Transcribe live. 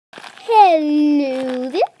Hello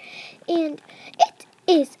there, and it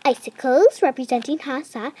is Icicles representing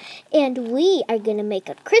Hasa, and we are going to make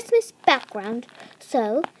a Christmas background.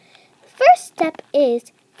 So, first step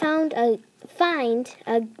is find a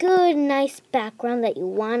good, nice background that you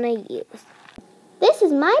want to use. This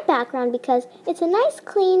is my background because it's a nice,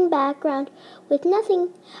 clean background with nothing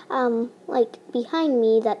like behind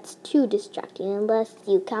me that's too distracting, unless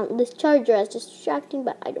you count this charger as distracting,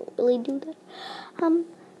 but I don't really do that.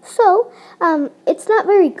 So, it's not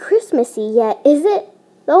very Christmassy yet, is it?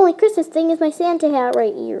 The only Christmas thing is my Santa hat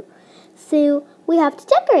right here. So, we have to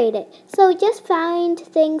decorate it. So, just find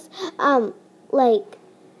things, like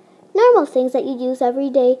normal things that you use every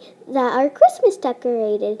day that are Christmas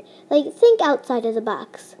decorated. Like, think outside of the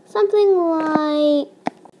box. Something like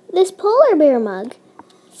this polar bear mug.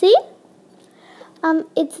 See?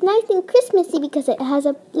 It's nice and Christmassy because it has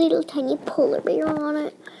a little tiny polar bear on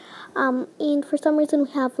it. And for some reason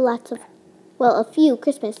we have a few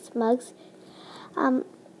Christmas mugs. And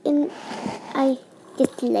I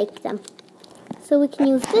just like them. So we can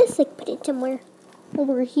use this, like put it somewhere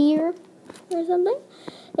over here or something.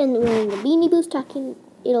 And when the Beanie Boo's talking,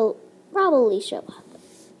 it'll probably show up.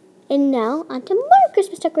 And now, onto more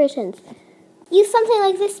Christmas decorations. Use something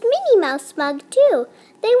like this Minnie Mouse mug, too.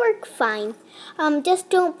 They work fine. Just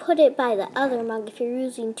don't put it by the other mug if you're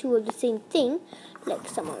using two of the same thing. Like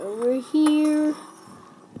somewhere over here.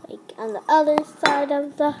 Like on the other side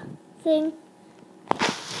of the thing.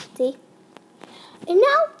 See? And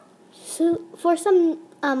now, so for some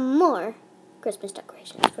more Christmas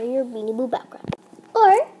decorations for your Beanie Boo background.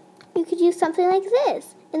 Or, you could use something like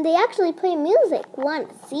this. And they actually play music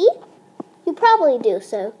once, see? You probably do,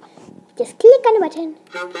 so just click on the button.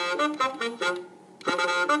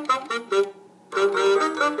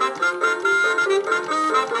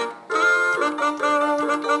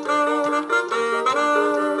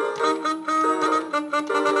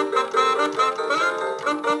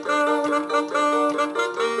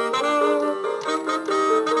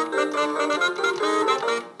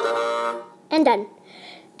 And done.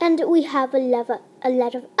 And we have a lot of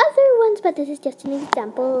other ones, but this is just an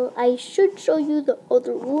example. I should show you the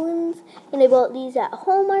other ones. And I bought these at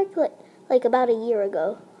Hallmark like about a year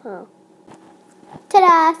ago. Huh.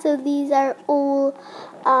 Ta-da! So these are all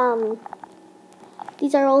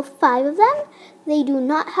 5 of them. They do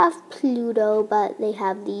not have Pluto, but they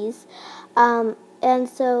have these. And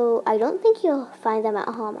so I don't think you'll find them at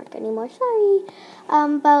Hallmark anymore. Sorry.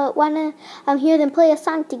 But wanna hear them play a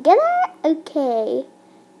song together? Okay.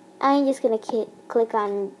 I'm just gonna click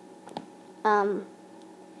on,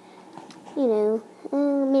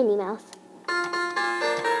 Minnie Mouse.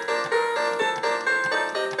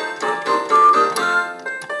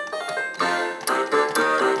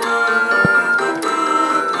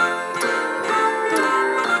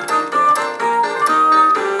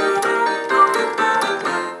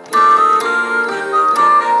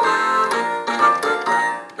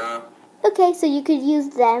 Okay, so you could use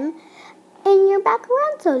them in your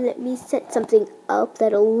background, so let me set something up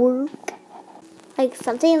that'll work. Like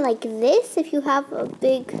something like this if you have a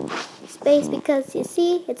big space, because you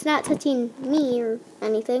see, it's not touching me or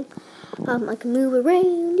anything. I can move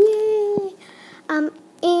around, yay!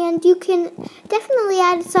 And you can definitely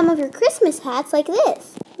add some of your Christmas hats like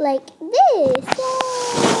this. Like this,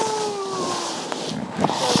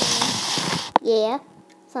 yay! Yeah,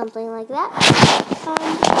 something like that.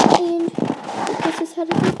 And the Christmas hat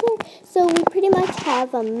is right there. So we pretty much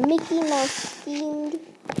have a Mickey Mouse themed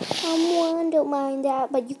one. Don't mind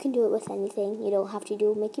that, but you can do it with anything. You don't have to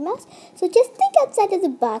do Mickey Mouse. So just think outside of the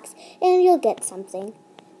box and you'll get something.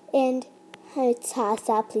 And it's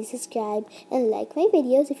Hasa. Please subscribe and like my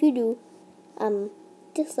videos if you do.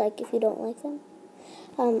 Dislike if you don't like them.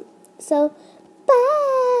 So